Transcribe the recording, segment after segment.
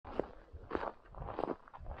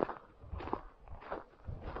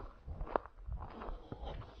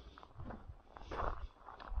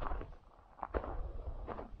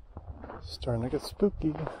Starting to get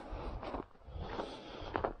spooky.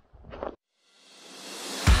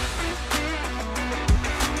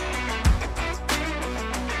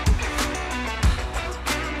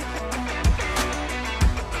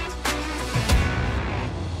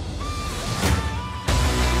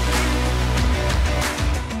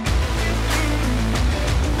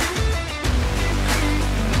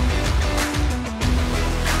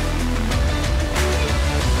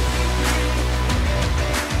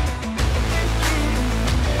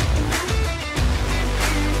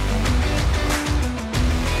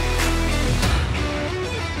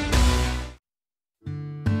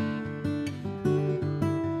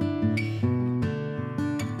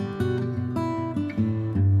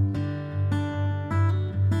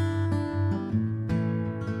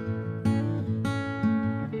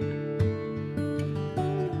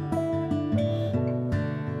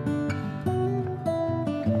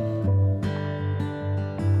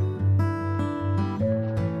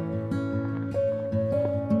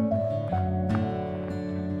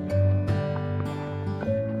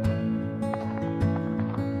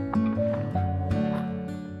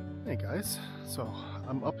 So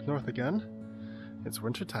I'm up north again. It's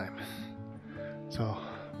winter time. So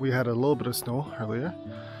we had a little bit of snow earlier.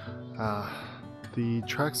 The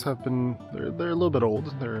tracks have been, they're a little bit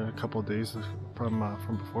old. They're a couple of days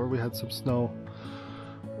from before. We had some snow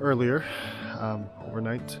earlier,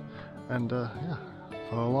 overnight, and yeah,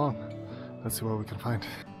 follow along. Let's see what we can find.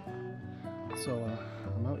 So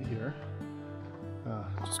I'm out here,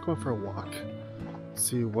 just going for a walk.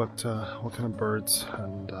 See what kind of birds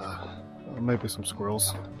and maybe some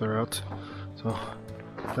squirrels they're out. So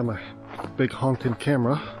got my big honking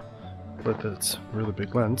camera with its really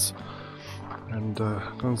big lens, and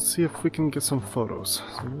going to see if we can get some photos,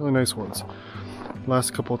 some really nice ones.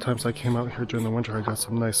 Last couple of times I came out here during the winter, I got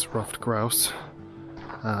some nice ruffed grouse.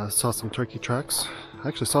 Saw some turkey tracks. I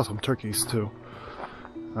actually saw some turkeys too.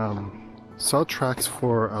 Saw tracks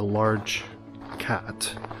for a large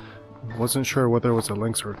cat. Wasn't sure whether it was a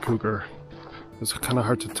lynx or a cougar. It was kind of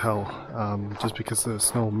hard to tell, just because the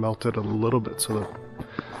snow melted a little bit, so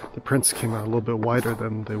the prints came out a little bit wider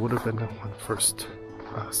than they would have been when I first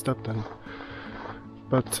stepped in.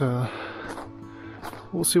 But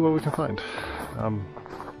we'll see what we can find.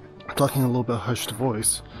 Talking a little bit hushed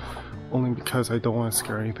voice, only because I don't want to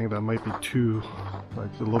scare anything that might be too, like,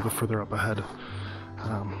 a little bit further up ahead.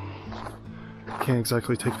 Can't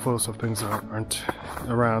exactly take photos of things that aren't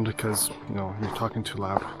around because, you know, you're talking too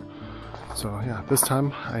loud. So yeah, this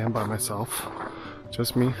time I am by myself,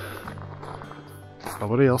 just me,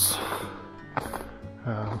 nobody else.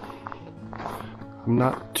 I'm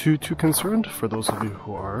not too concerned. For those of you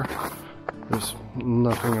who are, there's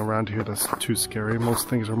nothing around here that's too scary. Most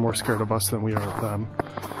things are more scared of us than we are of them.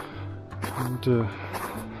 And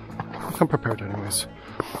I'm prepared anyways.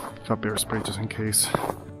 Got bear spray just in case.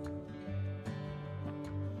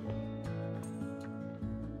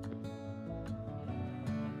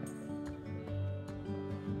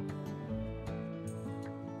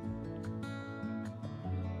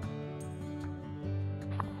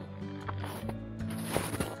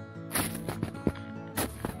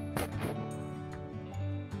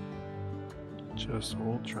 Just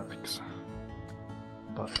old tracks,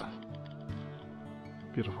 but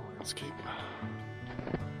beautiful landscape.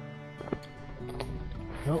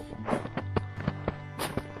 Nope,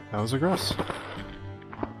 that was a grouse.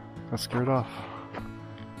 Got scared off.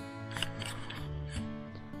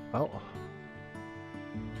 Well,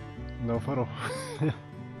 no photo.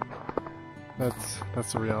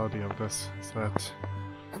 That's the reality of this. Is that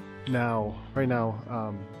right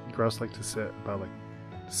now, grouse like to sit about like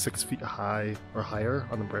 6 feet high or higher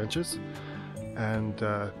on the branches, and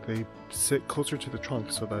they sit closer to the trunk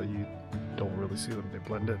so that you don't really see them. They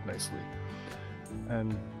blend in nicely,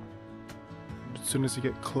 and as soon as you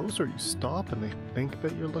get closer, you stop and they think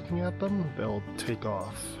that you're looking at them, they'll take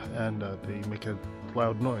off, and they make a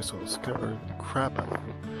loud noise, so it'll scare the crap out of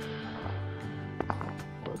you.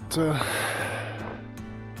 But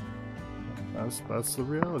that's the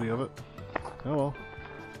reality of it. Oh well,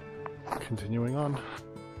 continuing on.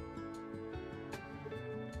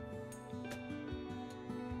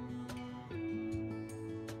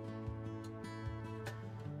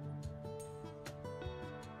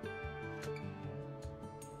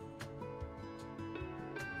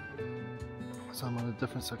 So I'm on a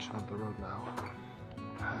different section of the road now,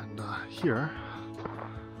 and here,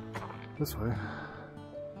 this way,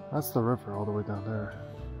 that's the river all the way down there.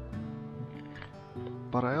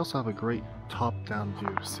 But I also have a great top-down view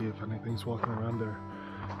to see if anything's walking around there,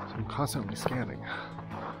 so I'm constantly scanning.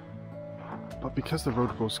 But because the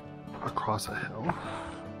road goes across a hill,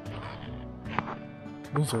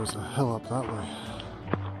 Means there's a hill up that way.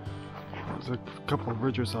 There's a couple of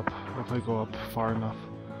ridges up if I go up far enough,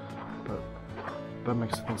 but that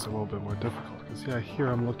makes things a little bit more difficult. Because yeah, here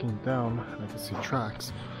I'm looking down and I can see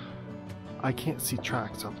tracks. I can't see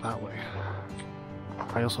tracks up that way.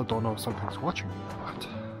 I also don't know if something's watching me or not.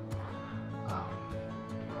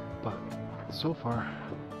 But so far,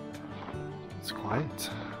 it's quiet.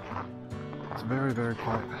 It's very, very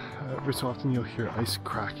quiet. Every so often you'll hear ice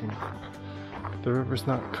cracking. The river's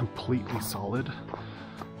not completely solid.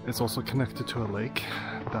 It's also connected to a lake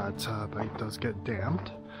that does get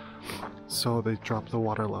dammed. So they drop the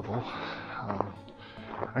water level.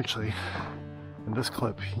 Actually, in this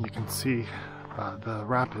clip, you can see the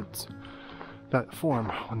rapids that form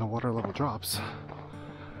when the water level drops.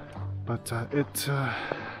 But it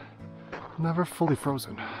never fully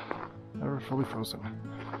frozen. Never fully frozen.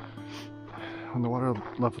 When the water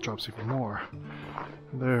level drops even more,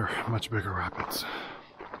 they're much bigger rapids.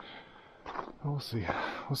 We'll see.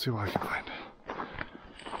 We'll see what I can find.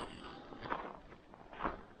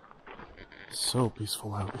 So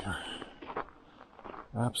peaceful out here.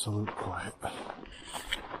 Absolute quiet.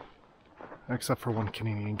 Except for one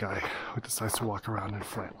Canadian guy who decides to walk around in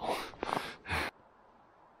flannel.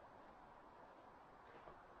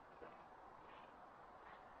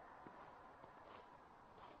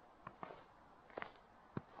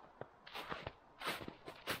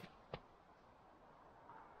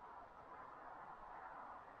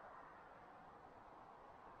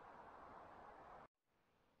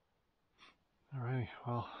 Alrighty,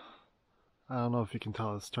 well, I don't know if you can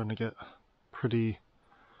tell, it's starting to get pretty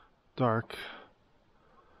dark,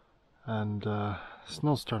 and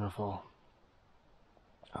snow's starting to fall.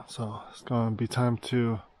 So it's going to be time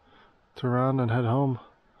to run and head home,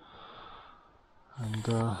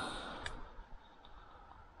 and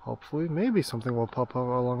hopefully maybe something will pop up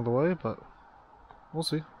along the way, but we'll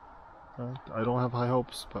see. I don't have high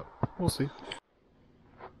hopes, but we'll see.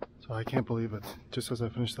 So I can't believe it. Just as I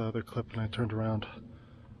finished the other clip and I turned around,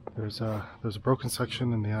 there's a broken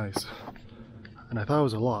section in the ice, and I thought it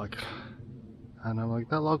was a log, and I'm like,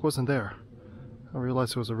 that log wasn't there. I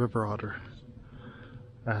realized it was a river otter,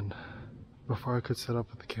 and before I could set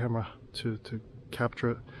up with the camera to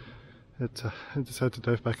capture it, it decided to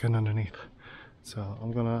dive back in underneath. So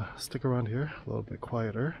I'm gonna stick around here a little bit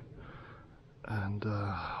quieter, and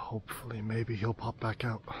hopefully maybe he'll pop back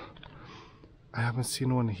out. I haven't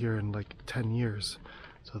seen one here in like 10 years,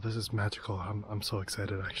 so this is magical. I'm so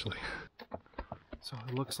excited actually. So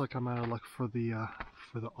it looks like I'm out of luck for the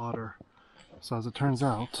otter. So as it turns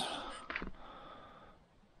out,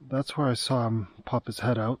 that's where I saw him pop his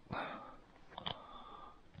head out.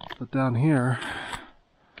 But down here,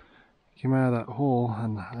 he came out of that hole,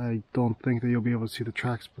 and I don't think that you'll be able to see the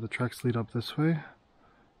tracks, but the tracks lead up this way,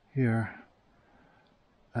 here,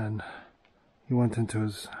 and he went into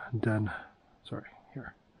his den. Sorry,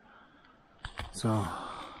 here. So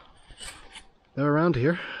they're around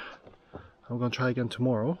here. I'm gonna try again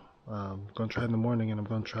tomorrow. I'm gonna try in the morning, and I'm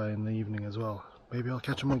gonna try in the evening as well. Maybe I'll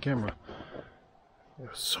catch them on camera. It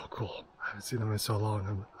was so cool. I haven't seen them in so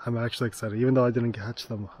long. I'm actually excited. Even though I didn't catch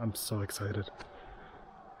them, I'm so excited.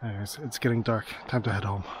 Anyways, it's getting dark. Time to head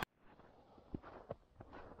home.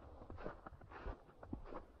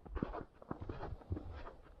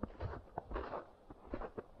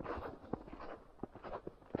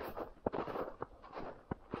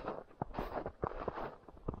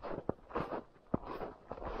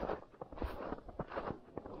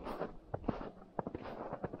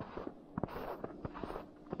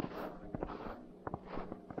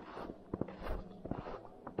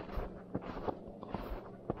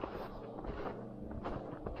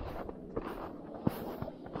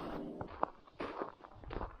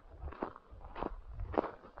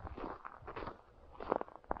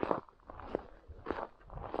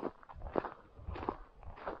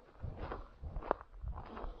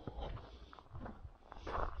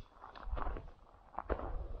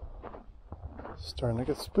 Starting to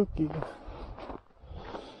get spooky.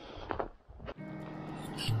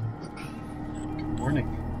 Good morning.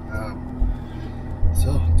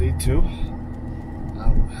 So day 2.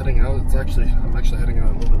 I'm heading out. I'm actually heading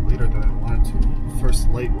out a little bit later than I wanted to. First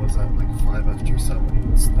light was at like 5 after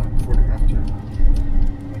 7. It's now 40 after.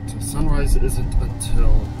 But sunrise isn't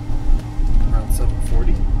until around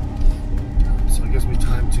 7:40. So it gives me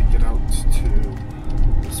time to get out to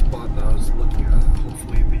the spot that I was looking at.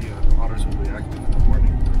 Hopefully the otters will be active in the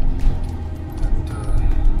morning, and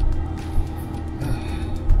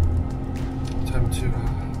yeah, time to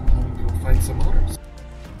go find some otters.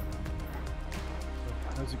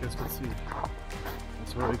 So, as you guys can see,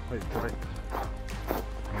 it's already quite bright.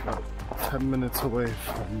 10 minutes away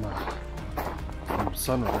from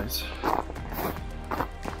sunrise,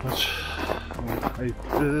 which I mean,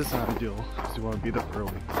 it is ideal because you want to be there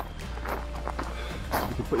early.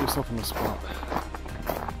 You can put yourself in a spot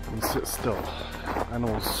and sit still.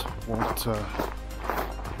 Animals won't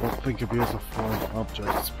think of you as a foreign object,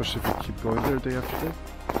 especially if you keep going there day after day.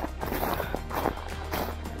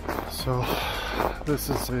 So this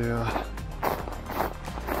is a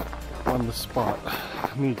on the spot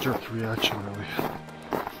knee-jerk reaction, really.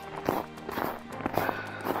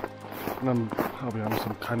 And I'll be honest,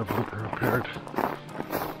 I'm kind of underprepared.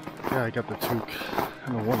 Yeah, I got the toque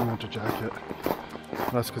and a warm winter jacket.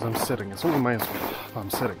 That's because I'm sitting. It's only minus one if I'm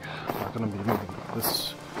sitting. I'm not going to be moving.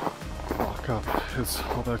 This walk up is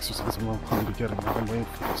all the exercise I'm going to be getting. I've been waiting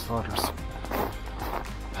for the slaughters.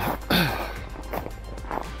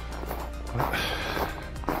 But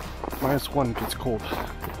 -1 gets cold,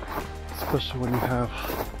 especially when you have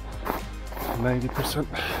 90%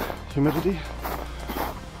 humidity.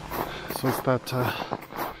 So it's that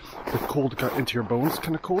the cold got into your bones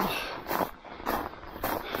kind of cold.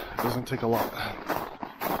 It doesn't take a lot.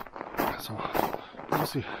 So we'll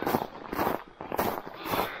see.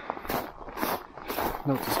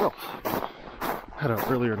 Note to self: head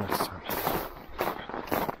out earlier next time.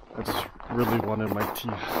 I just really wanted my tea.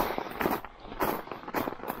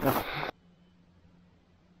 Yeah.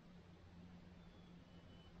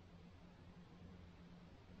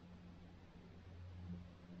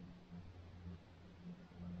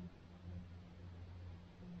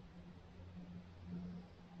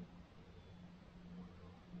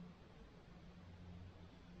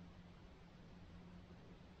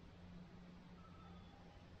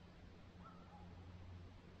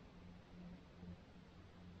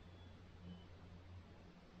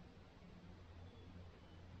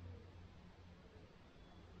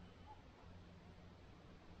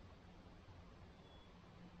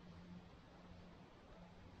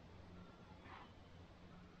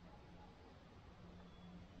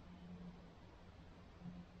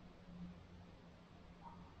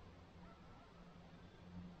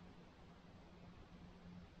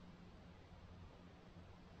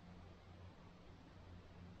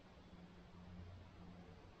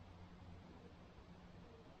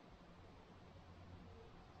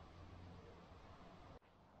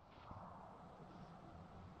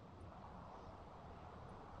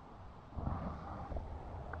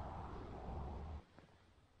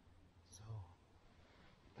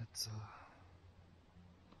 It's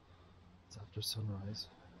after sunrise.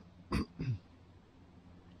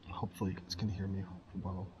 Hopefully you guys can hear me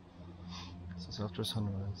well. So it's after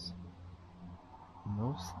sunrise.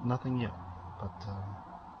 Nothing yet, but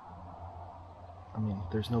I mean,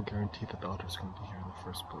 there's no guarantee that the otter's going to be here in the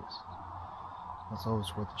first place. That's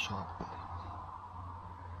always worth a shot.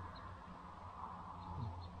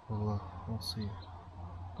 We'll see.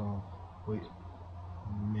 I'll wait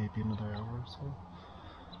maybe another hour or so.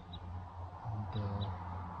 And then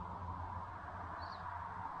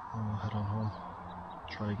we'll head on home.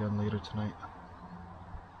 Try again later tonight.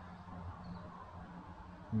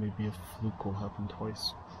 Maybe a fluke will happen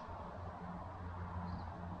twice.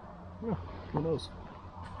 Yeah, who knows?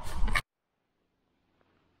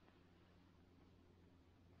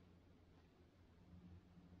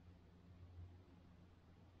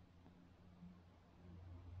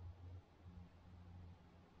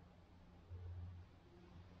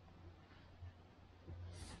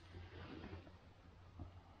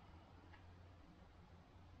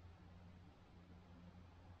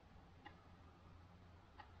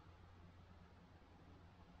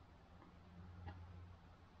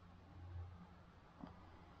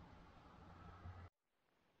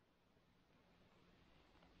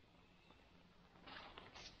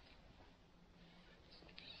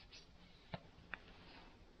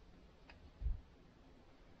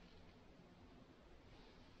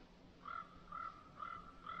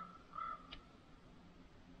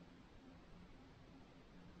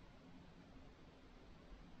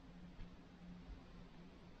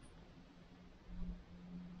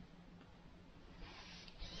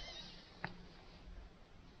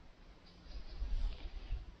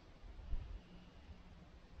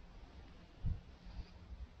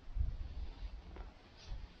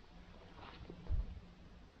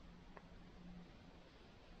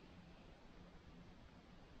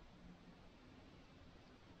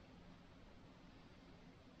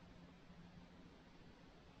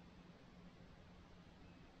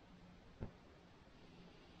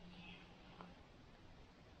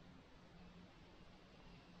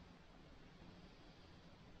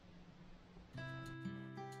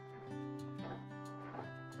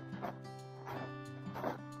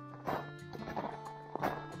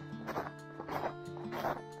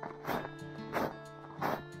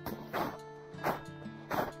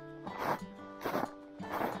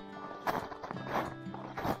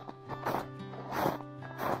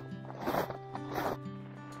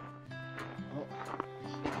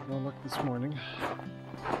 this morning.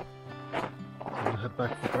 I'm gonna head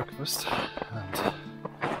back for breakfast and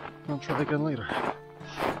I'll try again later.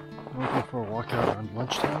 I'm looking for a walk out around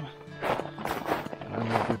lunchtime and then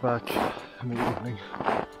we'll be back in the evening.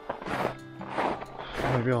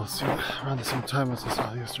 Maybe I'll see it around the same time as I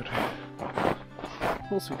saw yesterday.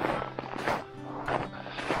 We'll see.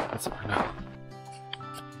 That's it for now.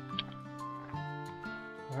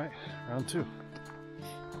 Alright, round two.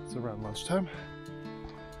 It's around lunchtime.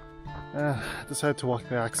 I decided to walk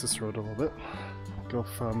the access road a little bit. Go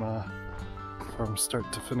from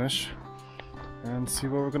start to finish and see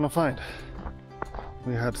what we're gonna find.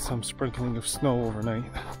 We had some sprinkling of snow overnight,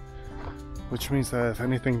 which means that if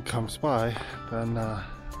anything comes by, then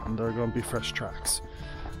there are going to be fresh tracks,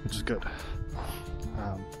 which is good.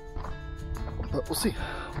 But we'll see.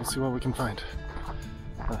 We'll see what we can find.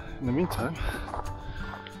 In the meantime,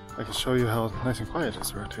 I can show you how nice and quiet it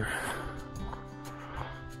is around here.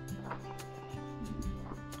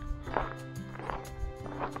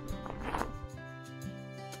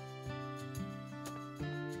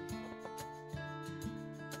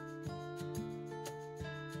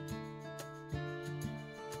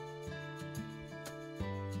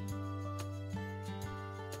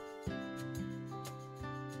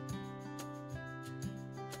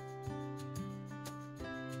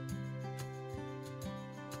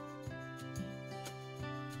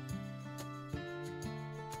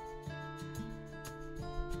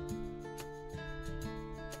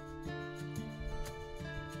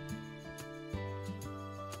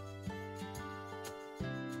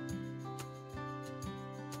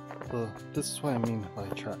 This is what I mean by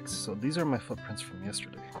tracks. So these are my footprints from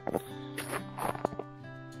yesterday.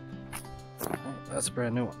 That's a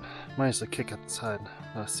brand new one. Minus the kick at the side.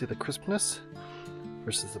 See the crispness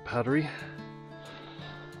versus the powdery.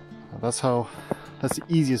 That's the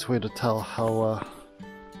easiest way to tell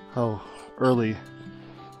how early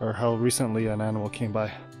or how recently an animal came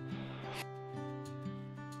by.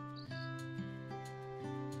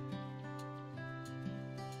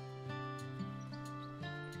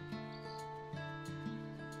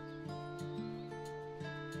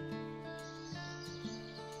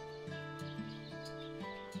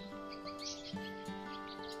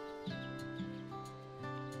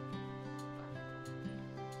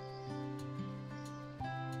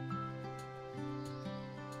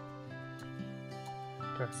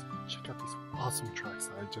 Guys, check out these awesome tracks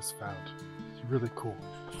that I just found. It's really cool.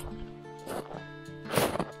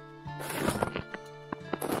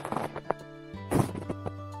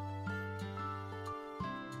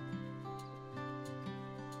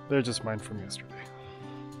 They're just mine from yesterday.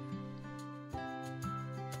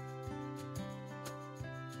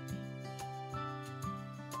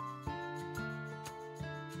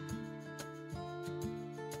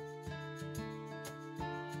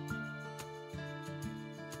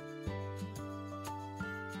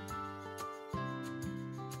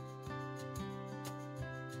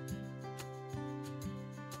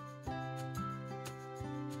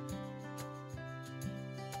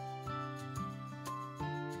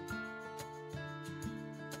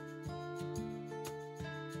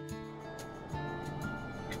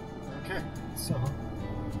 Okay, so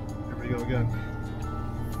here we go again.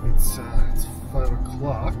 It's 5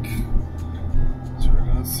 o'clock, so we're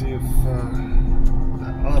gonna see if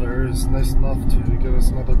that otter is nice enough to give us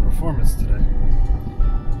another performance today.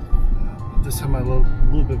 This time I'm a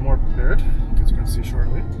little bit more prepared, because you're gonna see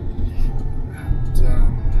shortly.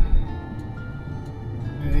 And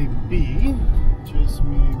maybe, just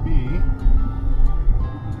maybe,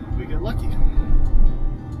 we get lucky.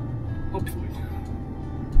 Hopefully.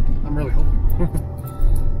 I'm really hoping.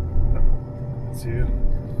 See you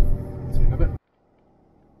in a bit.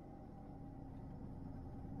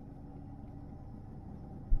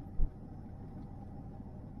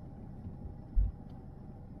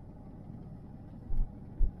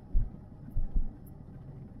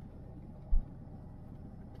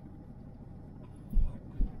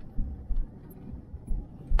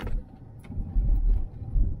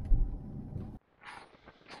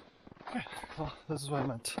 Okay, well, this is what I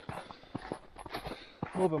meant.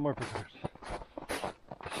 A little bit more prepared.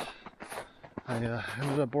 I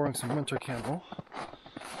ended up borrowing some winter camo,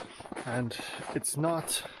 and it's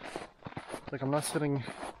not like I'm not sitting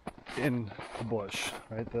in the bush,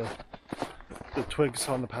 right? The twigs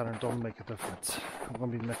on the pattern don't make a difference. I'm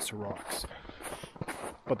going to be next to rocks.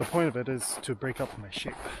 But the point of it is to break up my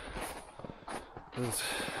shape. Because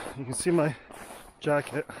you can see my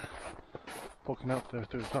jacket poking out there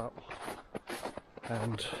through the top.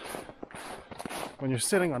 And when you're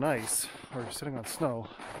sitting on ice, or you're sitting on snow,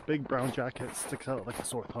 a big brown jacket sticks out like a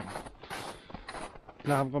sore thumb.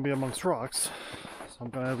 now I'm going to be amongst rocks, so I'm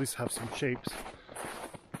going to at least have some shapes.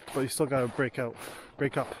 But you still got to break up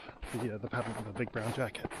the pattern of the big brown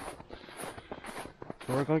jacket.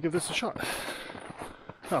 So we're going to give this a shot.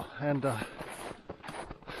 Oh, and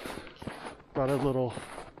brought a little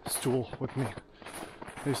stool with me.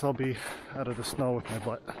 At least I'll be out of the snow with my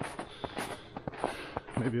butt.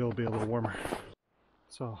 Maybe it'll be a little warmer.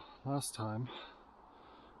 So last time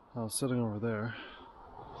I was sitting over there.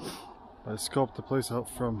 I scoped the place out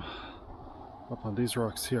from up on these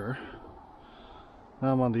rocks here.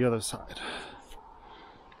 Now I'm on the other side.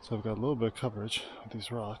 So I've got a little bit of coverage with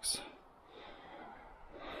these rocks.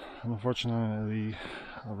 And unfortunately,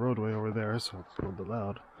 a roadway over there, so it's a little bit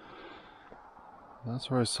loud.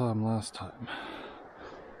 That's where I saw him last time.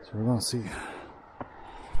 So we're gonna see.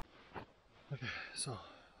 Okay, so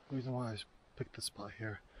the reason why I picked this spot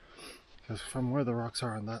here, because from where the rocks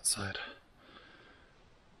are on that side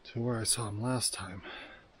to where I saw him last time,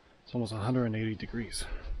 it's almost 180 degrees.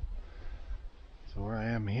 So where I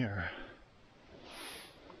am here,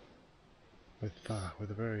 with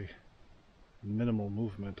a very minimal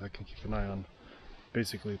movement, I can keep an eye on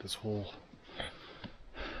basically this whole,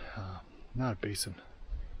 not a basin,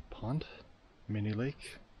 pond, mini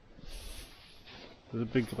lake. There's a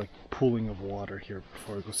big like pooling of water here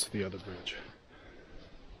before it goes to the other bridge.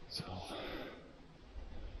 So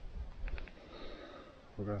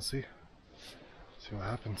we're gonna see what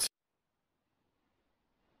happens.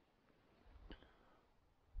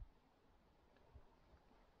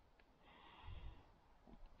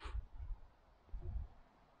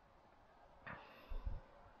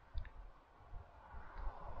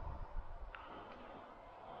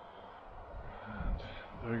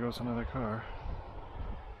 There goes another car.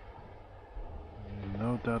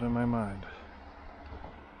 No doubt in my mind.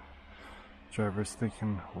 Driver's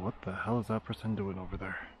thinking, what the hell is that person doing over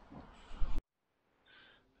there?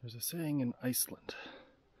 There's a saying in Iceland,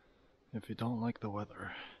 if you don't like the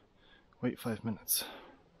weather, wait 5 minutes.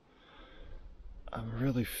 I'm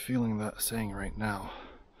really feeling that saying right now.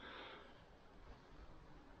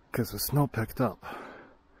 Because the snow picked up.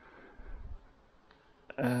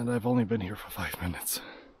 And I've only been here for 5 minutes.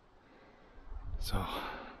 So,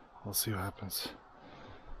 we'll see what happens.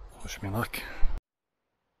 Wish me luck.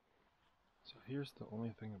 So here's the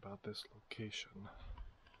only thing about this location.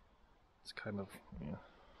 It's kind of, yeah.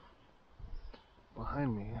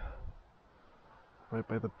 Behind me, right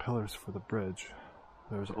by the pillars for the bridge,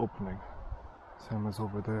 there's an opening. Same as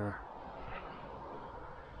over there.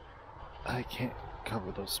 I can't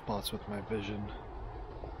cover those spots with my vision.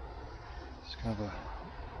 It's kind of a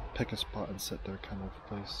pick a spot and sit there kind of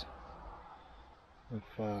place.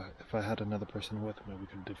 If I had another person with me, we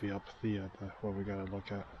could divvy up the what we gotta look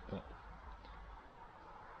at. But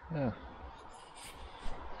yeah,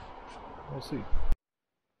 we'll see.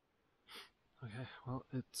 Okay, well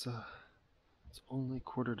it's only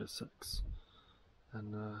 5:45,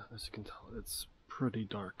 and as you can tell, it's pretty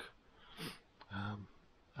dark.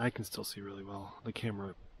 I can still see really well. The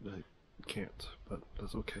camera can't, but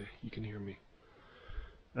that's okay. You can hear me.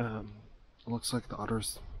 Looks like the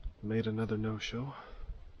otters made another no-show.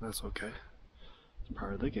 That's okay. It's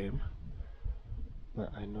part of the game.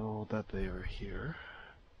 But I know that they are here,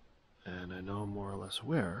 and I know more or less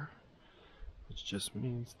where, which just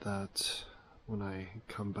means that when I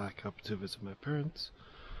come back up to visit my parents,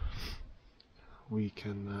 we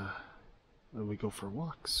can, when we go for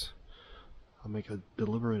walks, I'll make a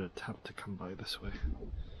deliberate attempt to come by this way.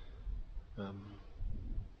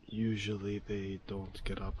 Usually they don't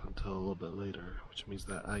get up until a little bit later, which means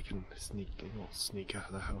that I can sneak out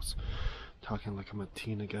of the house. Talking like I'm a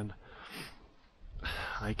teen again.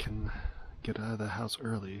 I can get out of the house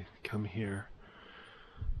early, come here,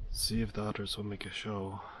 see if the otters will make a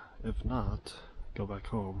show. If not, go back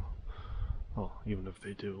home. Well, even if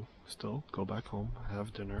they do, still go back home,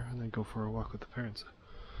 have dinner, and then go for a walk with the parents.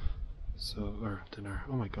 So, or dinner,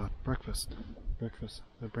 oh my god, breakfast.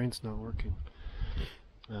 My brain's not working.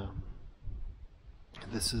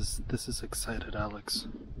 This is excited Alex.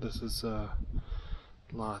 This is a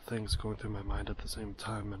lot of things going through my mind at the same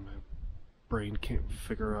time, and my brain can't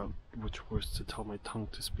figure out which words to tell my tongue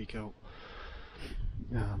to speak out.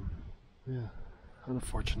 Yeah,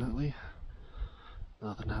 unfortunately,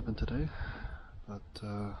 nothing happened today, but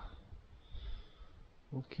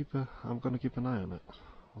I'm gonna keep an eye on it.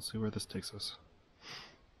 We'll see where this takes us.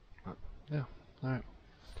 But yeah, alright.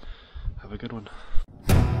 Have a good one.